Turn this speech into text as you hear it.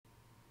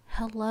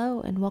Hello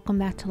and welcome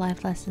back to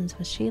Life Lessons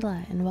with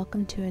Sheila, and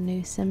welcome to a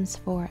new Sims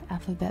 4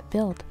 alphabet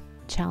build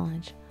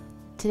challenge.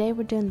 Today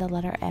we're doing the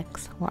letter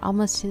X. We're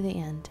almost to the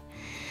end.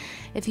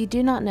 If you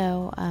do not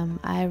know,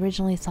 I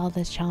originally saw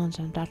this challenge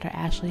on Dr.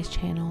 Ashley's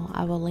channel.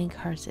 I will link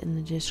hers in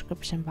the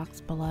description box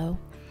below.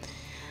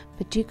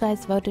 But you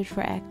guys voted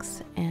for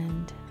X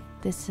and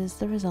this is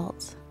the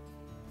results.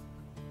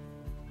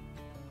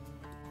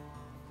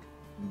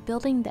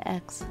 Building the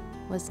X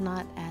was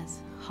not as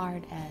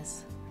hard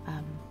as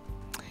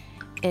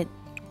it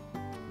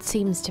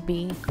seems to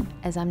be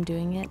as I'm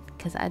doing it,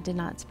 because I did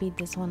not speed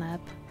this one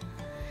up.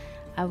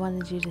 I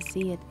wanted you to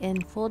see it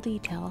in full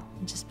detail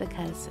just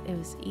because it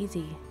was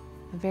easy,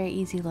 a very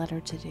easy letter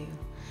to do.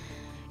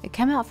 It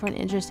came out for an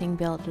interesting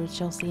build, which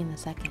you'll see in a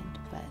second,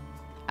 but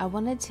I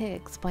wanted to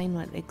explain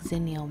what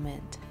exennial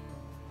meant.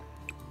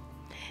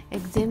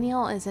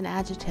 Exennial is an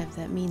adjective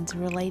that means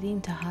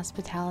relating to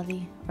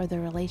hospitality or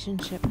the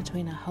relationship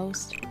between a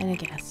host and a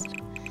guest.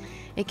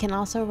 It can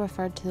also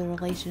refer to the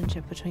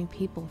relationship between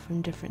people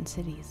from different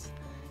cities,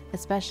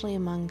 especially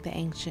among the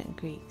ancient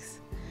Greeks.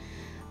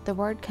 The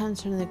word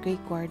comes from the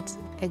Greek words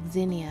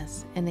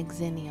exenius and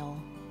exennial,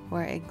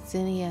 where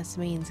exenius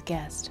means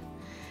guest.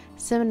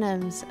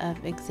 Synonyms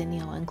of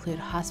exennial include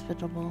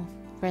hospitable,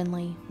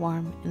 friendly,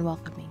 warm, and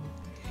welcoming.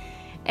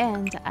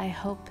 And I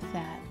hope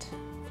that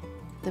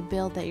the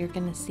build that you're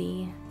going to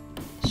see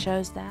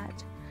shows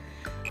that.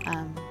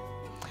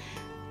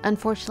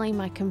 Unfortunately,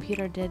 my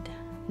computer did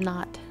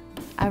not.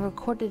 I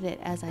recorded it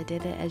as I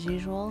did it as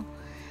usual,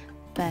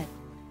 but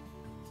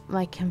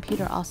my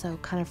computer also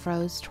kind of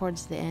froze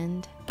towards the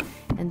end,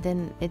 and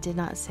then it did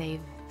not save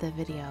the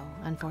video,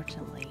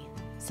 unfortunately.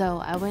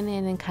 So I went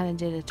in and kind of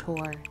did a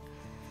tour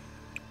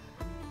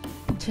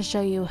to show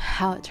you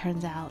how it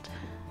turns out.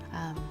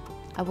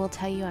 I will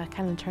tell you, I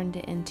kind of turned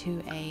it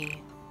into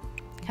a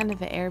kind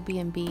of an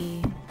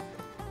Airbnb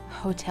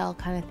hotel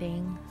kind of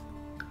thing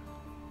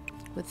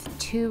with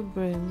 2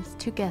 rooms,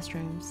 2 guest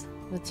rooms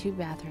with 2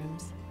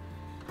 bathrooms.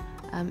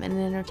 An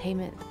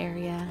entertainment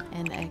area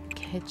and a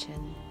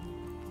kitchen,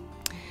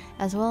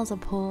 as well as a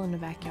pool and a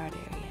backyard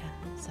area.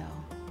 So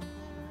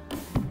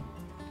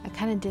I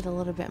kind of did a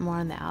little bit more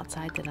on the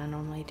outside than I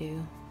normally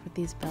do for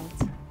these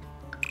builds.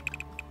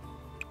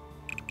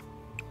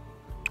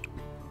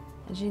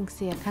 As you can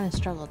see, I kind of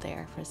struggled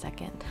there for a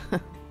second.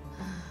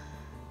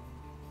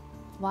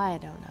 Why, I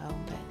don't know,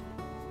 but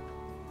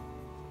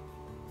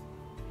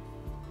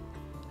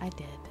I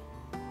did.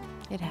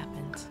 It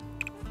happens.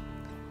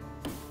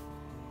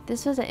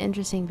 This was an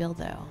interesting build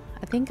though.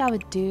 I think I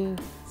would do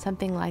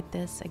something like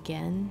this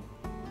again,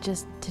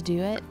 just to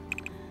do it,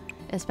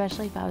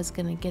 especially if I was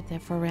going to get the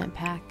for rent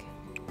pack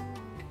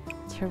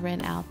to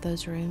rent out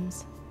those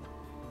rooms,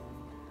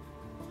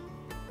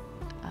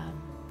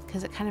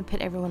 because it kind of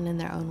put everyone in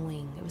their own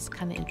wing. It was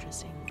kind of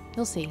interesting.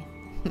 You'll see.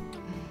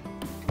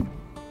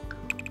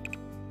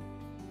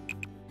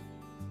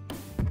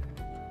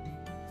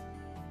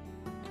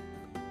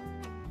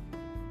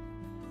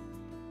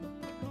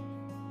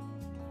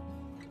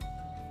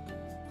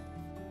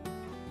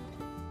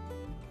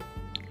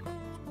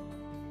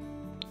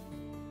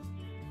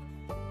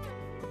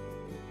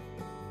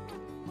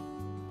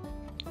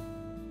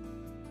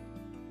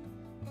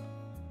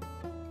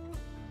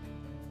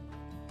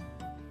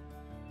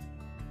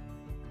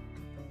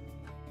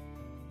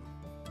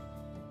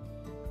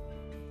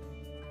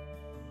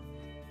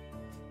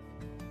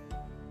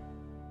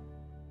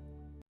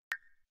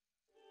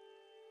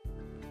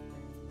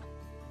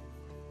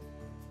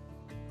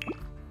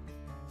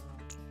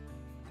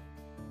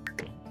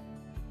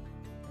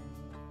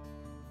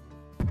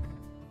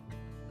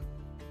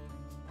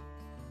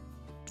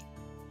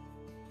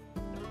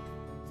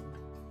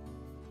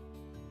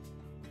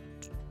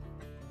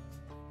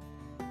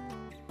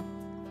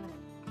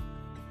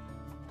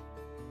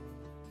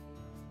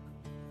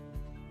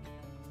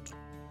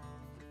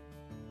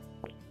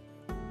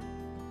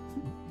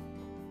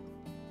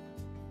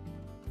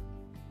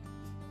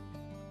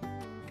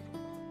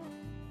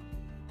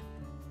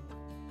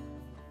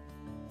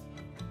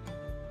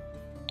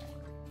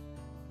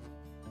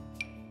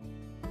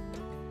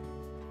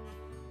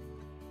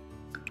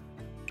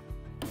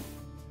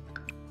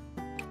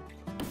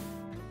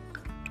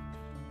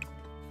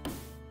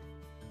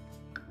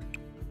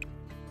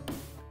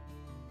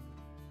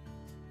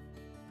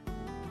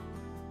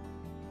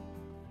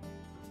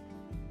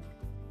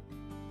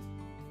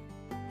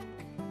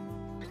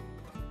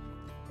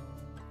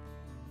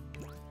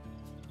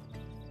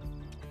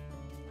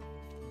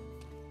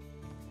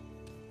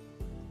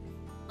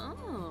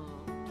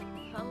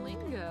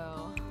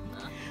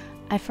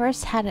 I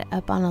first had it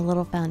up on a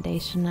little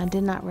foundation. I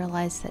did not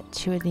realize that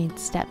she would need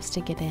steps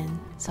to get in,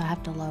 so I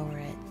have to lower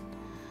it.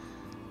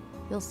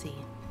 You'll see.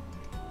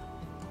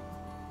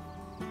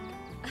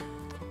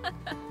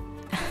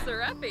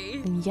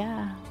 Syrupy.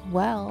 Yeah,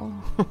 well,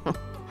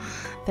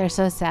 they're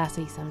so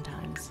sassy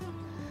sometimes.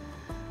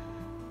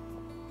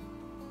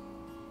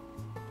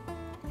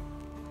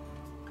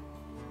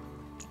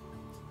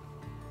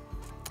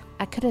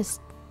 I could have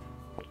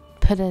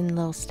put in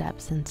little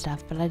steps and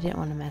stuff, but I didn't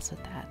want to mess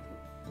with that.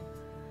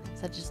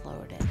 So I just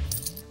lowered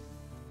it.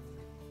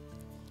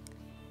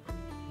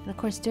 And of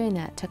course doing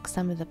that took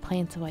some of the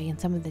plants away and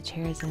some of the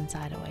chairs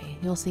inside away.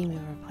 You'll see me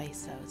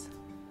replace those.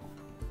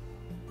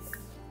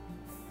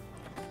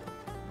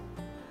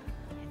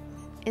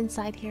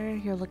 Inside here,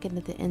 you're looking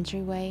at the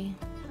entryway.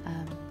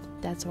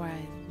 That's where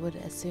I would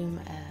assume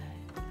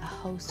a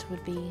host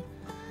would be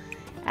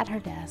at her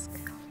desk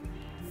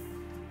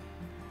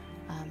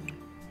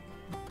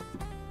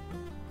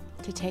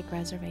to take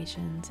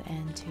reservations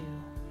and to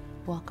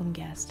welcome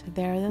guests.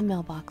 There are the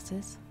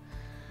mailboxes,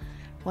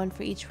 one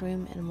for each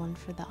room and one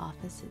for the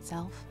office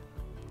itself.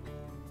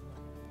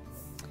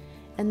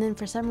 And then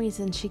for some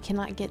reason she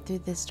cannot get through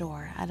this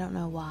door. I don't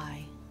know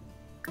why.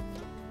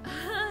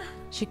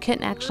 She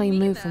couldn't actually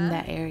move from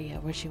that area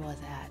where she was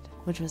at,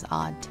 which was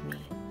odd to me.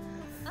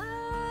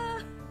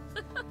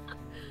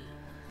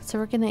 So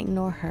we're gonna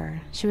ignore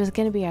her. She was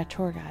gonna be our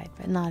tour guide,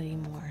 but not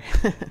anymore.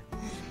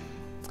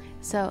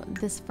 So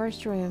this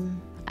first room,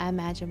 I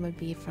imagine, would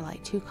be for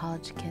like 2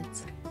 college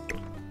kids.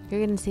 You're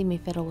gonna see me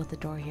fiddle with the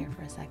door here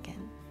for a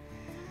second.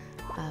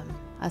 I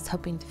was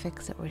hoping to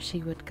fix it where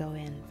she would go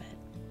in,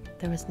 but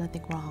there was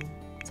nothing wrong,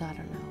 so I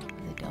don't know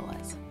what the deal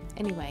was.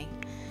 Anyway,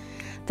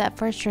 that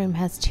first room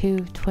has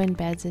 2 twin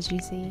beds, as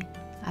you see.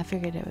 I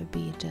figured it would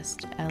be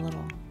just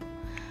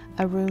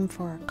a room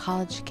for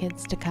college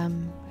kids to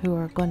come who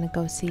are going to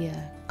go see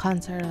a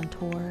concert on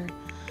tour,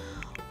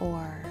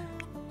 or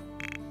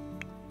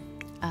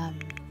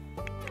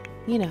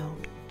you know,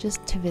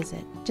 just to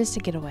visit, just to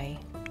get away.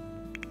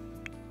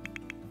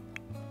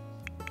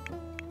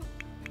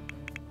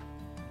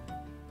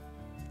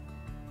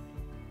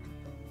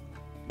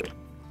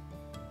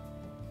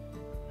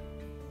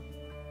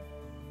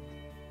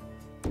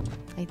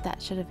 Like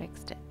that should have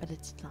fixed it, but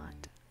it's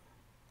not,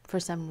 for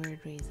some weird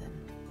reason.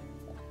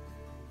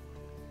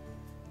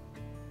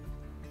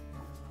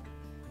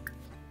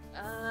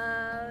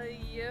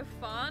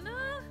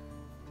 Yafana?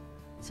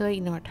 So I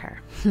ignored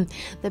her.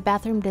 The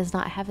bathroom does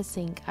not have a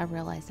sink. I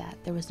realized that.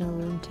 There was no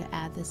room to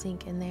add the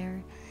sink in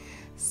there.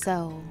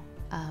 So,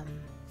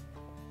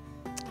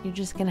 you're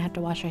just gonna have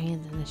to wash your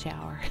hands in the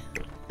shower.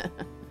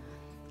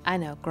 I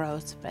know,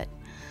 gross, but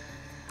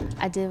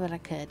I did what I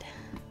could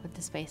with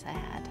the space I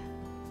had.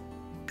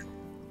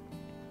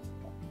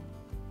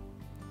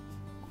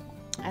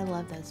 I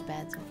love those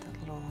beds with the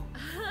little,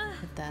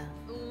 with the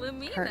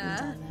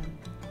curtains on them.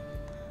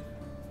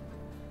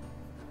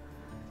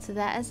 So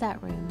that is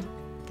that room.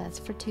 That's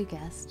for 2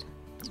 guests.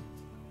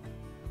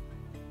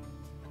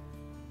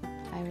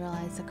 I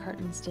realized the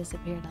curtains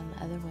disappeared on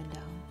the other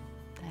window.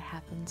 That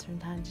happens from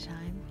time to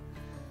time.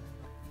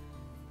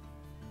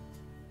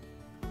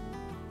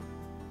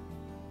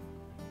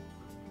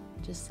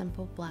 Just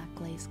simple black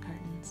lace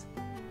curtains.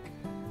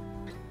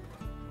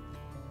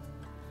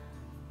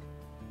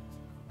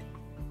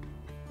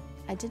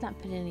 I did not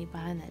put any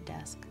behind that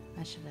desk.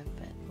 I should have,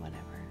 but whatever.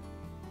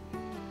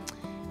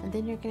 And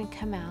then you're going to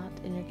come out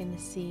and you're going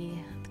to see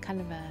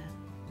kind of a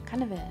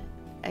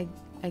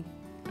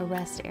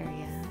rest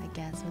area, I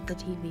guess, with the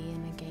TV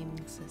and a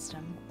gaming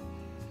system.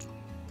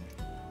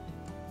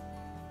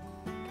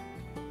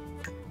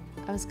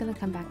 I was going to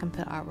come back and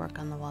put artwork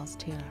on the walls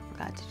too, and I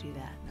forgot to do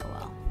that. Oh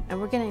well.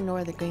 And we're going to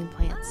ignore the green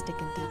plants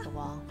sticking through the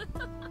wall.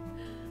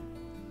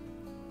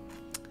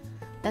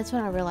 That's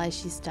when I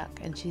realized she's stuck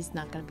and she's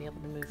not going to be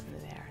able to move from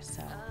there,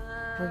 so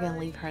we're going to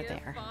leave her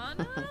there.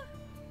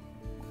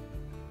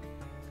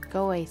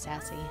 Go away,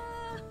 sassy.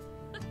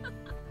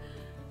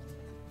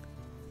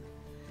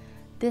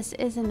 This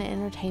is an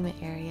entertainment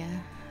area.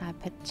 I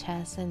put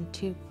chess and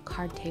 2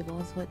 card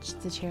tables, which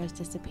the chairs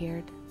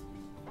disappeared.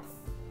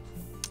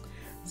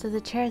 So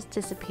the chairs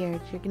disappeared.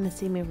 You're going to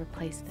see me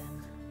replace them.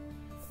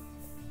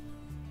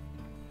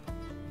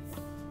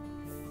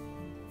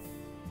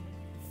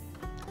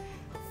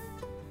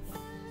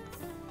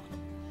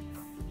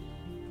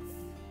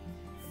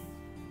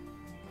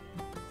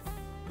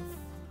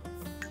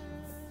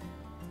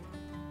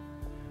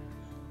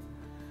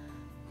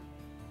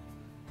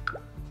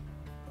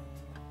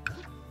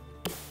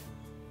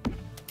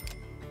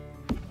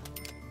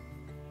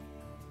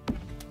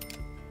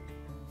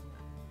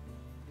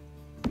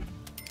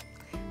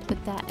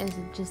 But that is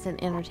just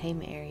an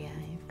entertainment area.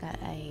 You've got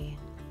an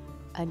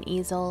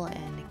easel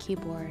and a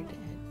keyboard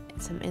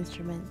and some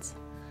instruments.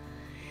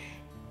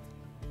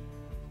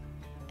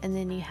 And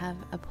then you have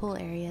a pool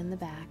area in the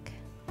back.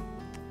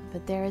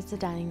 But there is the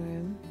dining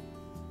room.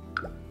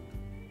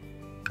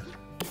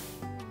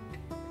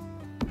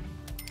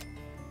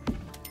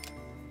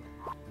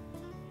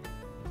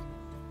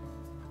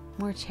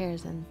 More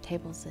chairs and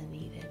tables than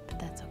needed, but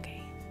that's okay.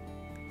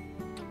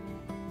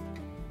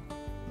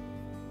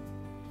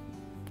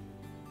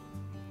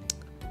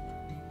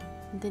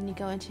 Then you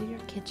go into your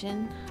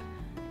kitchen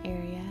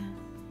area,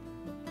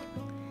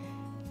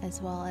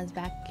 as well as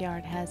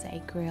backyard has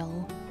a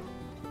grill.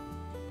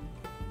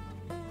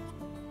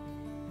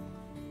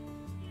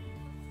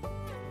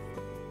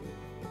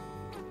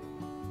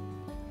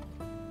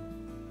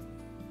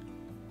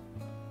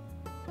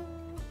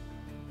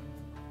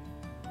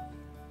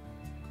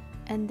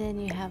 And then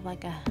you have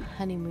like a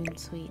honeymoon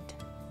suite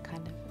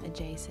kind of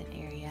adjacent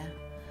area.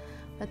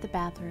 But the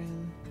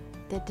bathroom,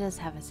 it does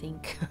have a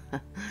sink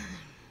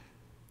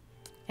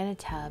and a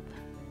tub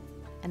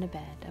and a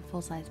bed, a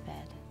full-size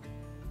bed.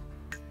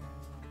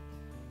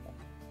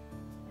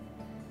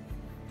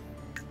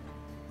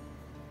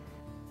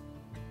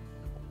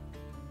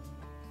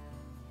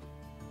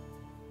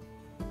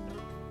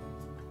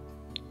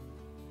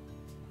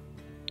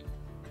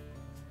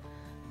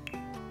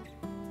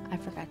 I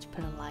forgot to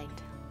put a light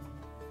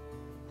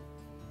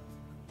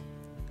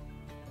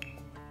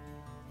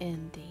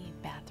in the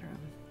bathroom.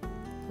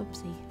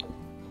 Whoopsie.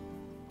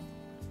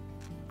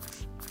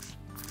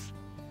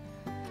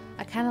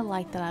 I kind of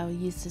like that I will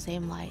use the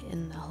same light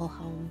in the whole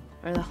home,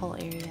 or the whole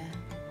area,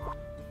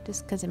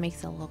 just because it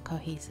makes it a little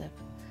cohesive.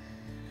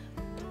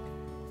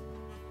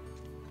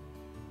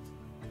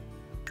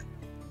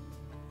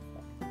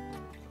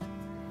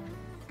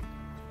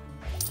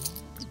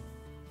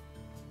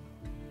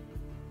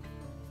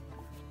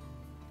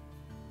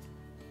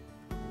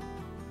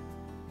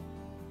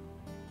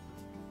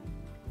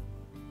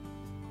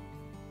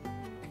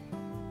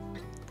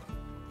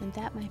 And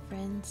that, my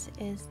friends,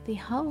 is the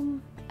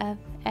home of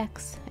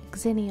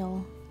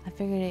Xennial. I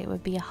figured it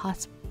would be a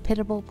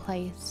hospitable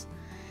place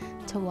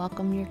to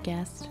welcome your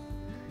guests,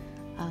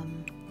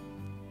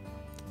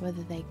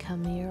 whether they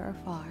come near or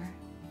far.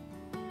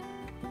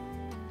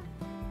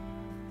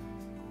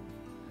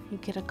 You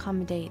could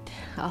accommodate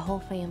a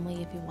whole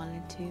family if you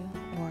wanted to,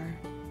 or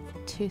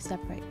 2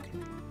 separate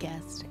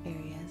guest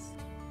areas.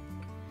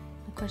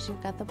 Of course,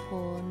 you've got the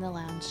pool and the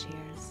lounge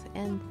chairs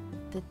and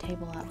the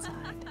table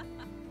outside.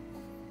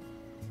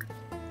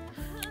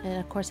 And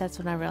of course, that's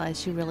when I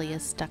realized she really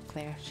is stuck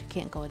there. She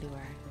can't go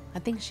anywhere. I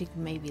think she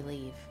can maybe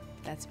leave.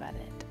 That's about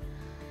it.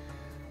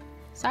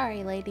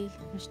 Sorry, lady,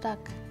 you're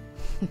stuck.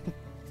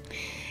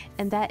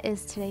 And that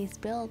is today's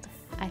build.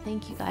 I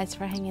thank you guys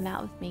for hanging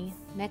out with me.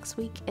 Next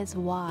week is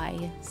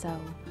Y, so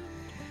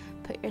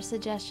put your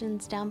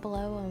suggestions down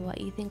below on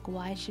what you think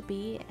Y should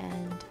be,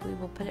 and we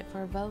will put it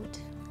for a vote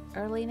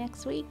early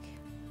next week.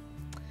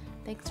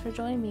 Thanks for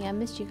joining me. I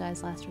missed you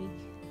guys last week,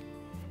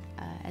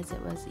 as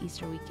it was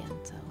Easter weekend,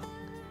 so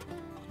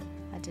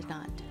I did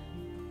not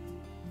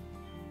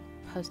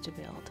post a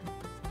build.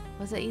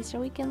 Was it Easter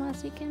weekend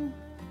last weekend?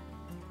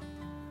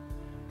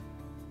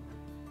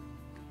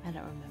 I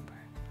don't remember.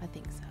 I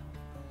think so.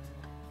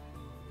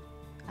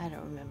 I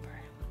don't remember.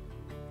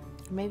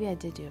 Or maybe I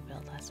did do a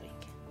build last week.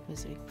 It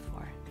was the week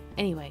before.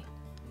 Anyway,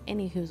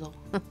 any hoozle.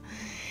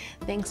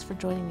 Thanks for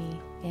joining me,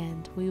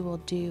 and we will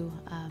do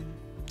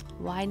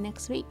Y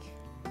next week.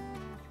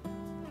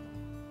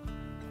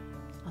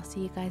 I'll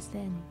see you guys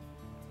then.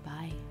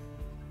 Bye.